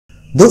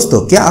दोस्तों,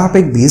 क्या आप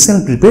एक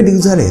BSNL प्रीपेड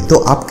यूजर है तो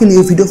आपके लिए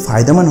वीडियो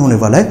फायदेमंद होने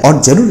वाला है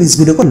और जरूर इस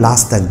वीडियो को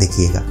लास्ट तक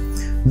देखिएगा।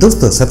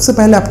 दोस्तों, सबसे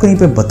पहले आपको यहीं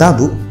पे बता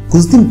दूं,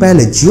 कुछ दिन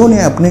पहले जियो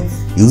ने अपने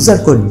यूजर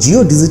को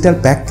जियो डिजिटल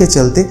पैक के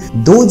चलते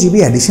 2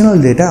 GB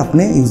एडिशनल डेटा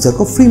अपने यूजर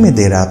को फ्री में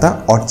दे रहा था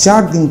और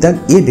 4 दिन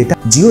तक ये डेटा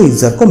जियो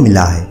यूजर को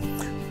मिला है।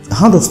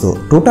 हाँ दोस्तों,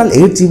 टोटल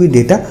 8 GB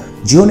डेटा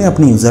जियो ने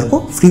अपने यूजर को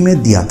फ्री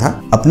में दिया था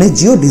अपने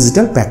जियो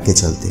डिजिटल पैक के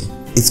चलते।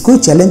 इसको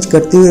चैलेंज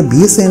करते हुए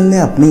BSNL ने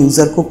अपने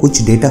यूजर को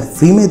कुछ डेटा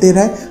फ्री में दे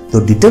रहा है, तो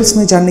डिटेल्स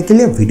में जानने के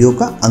लिए वीडियो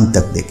का अंत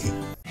तक देखें।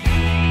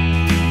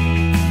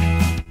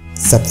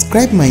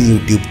 Subscribe my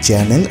YouTube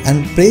channel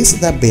and press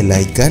the bell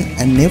icon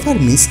and never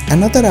miss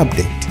another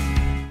update.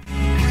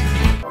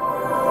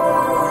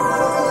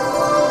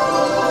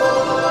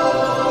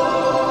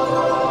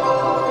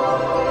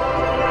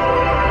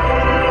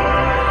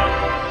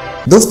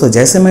 दोस्तों,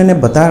 जैसे मैंने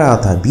बता रहा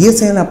था,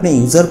 BSNL अपने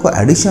यूजर को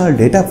एडिशनल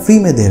डेटा फ्री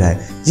में दे रहा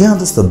है। जी हाँ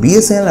दोस्तों,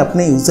 BSNL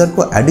अपने यूजर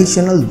को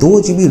एडिशनल 2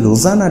 GB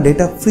रोजाना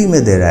डेटा फ्री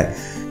में दे रहा है।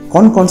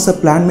 कौन कौन सा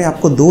प्लान में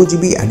आपको 2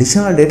 GB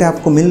एडिशनल डेटा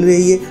आपको मिल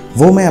रही है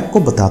वो मैं आपको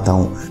बताता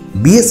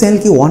हूँ। BSNL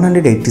की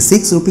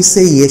 186 रुपीज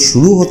से ये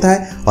शुरू होता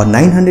है और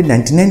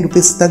 999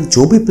 रुपीज तक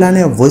जो भी प्लान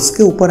है वो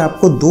इसके ऊपर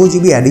आपको 2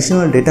 GB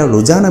एडिशनल डेटा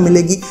रोजाना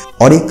मिलेगी।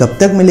 और ये कब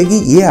तक मिलेगी?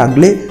 ये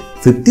अगले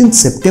 15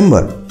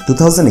 सितंबर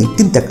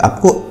 2018 तक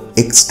आपको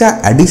एक्स्ट्रा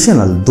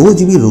एडिशनल 2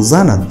 GB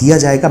रोजाना दिया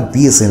जाएगा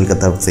BSNL की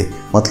तरफ से।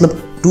 मतलब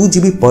 2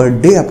 GB पर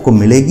डे आपको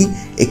मिलेगी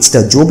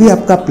एक्स्ट्रा। जो भी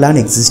आपका प्लान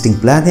एग्जिस्टिंग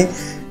प्लान है,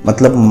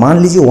 मतलब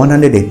मान लीजिए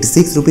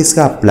 186 रुपीज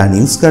का आप प्लान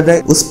यूज कर रहे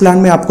हैं, उस प्लान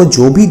में आपको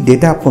जो भी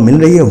डेटा आपको मिल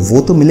रही है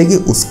वो तो मिलेगी,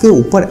 उसके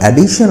ऊपर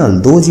एडिशनल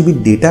 2 GB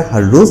डेटा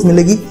हर रोज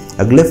मिलेगी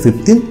अगले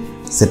 15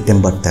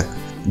 सितंबर तक।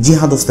 जी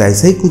हाँ दोस्तों,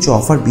 ऐसे ही कुछ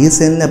ऑफर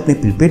BSNL ने अपने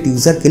प्रीपेड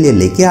यूजर के लिए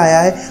लेके आया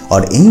है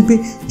और यहीं पे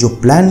जो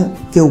प्लान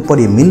के ऊपर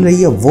ये मिल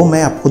रही है वो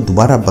मैं आपको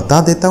दोबारा बता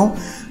देता हूँ।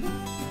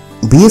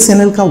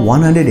 BSNL का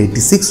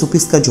 186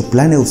 रुपीज का जो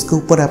प्लान है उसके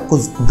ऊपर आपको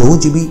 2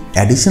 GB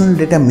एडिशनल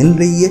डेटा मिल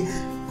रही है।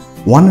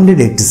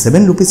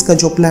 187 रुपीज का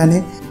जो प्लान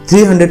है,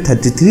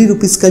 333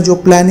 रुपीज का जो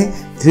प्लान है,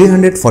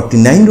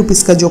 349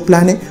 रुपीज का जो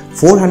प्लान है,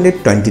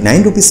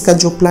 429 रुपीज का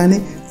जो प्लान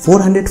है,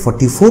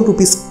 444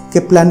 रुपीज के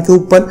प्लान के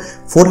ऊपर,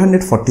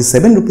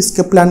 447 रुपीज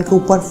के प्लान के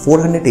ऊपर,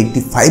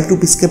 485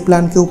 रुपीज के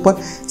प्लान के ऊपर,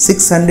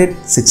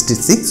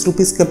 666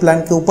 रुपीज के प्लान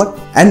के ऊपर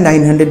एंड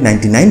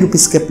 999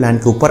 रुपीज के प्लान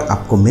के ऊपर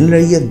आपको मिल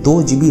रही है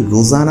 2 GB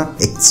रोजाना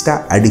एक्स्ट्रा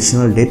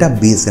एडिशनल डेटा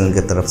BSNL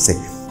की तरफ से।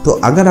 तो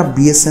अगर आप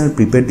BSNL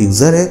प्रीपेड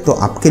यूजर है तो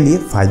आपके लिए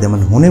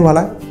फायदेमंद होने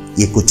वाला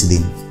ये कुछ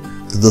दिन।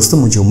 तो दोस्तों,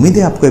 मुझे उम्मीद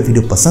है आपको ये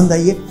वीडियो पसंद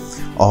आई है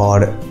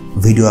और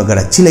वीडियो अगर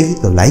अच्छी लगी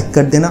तो लाइक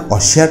कर देना और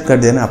शेयर कर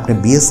देना अपने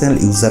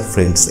BSNL यूजर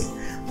फ्रेंड से।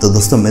 तो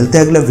दोस्तों, मिलते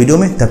हैं अगले वीडियो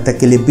में। तब तक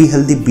के लिए be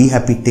healthy, be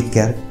happy, take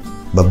care,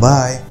 bye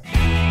bye.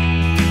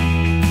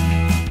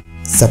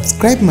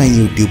 Subscribe my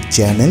YouTube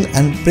channel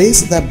and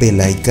press the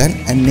bell icon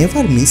and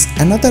never miss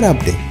another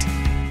update.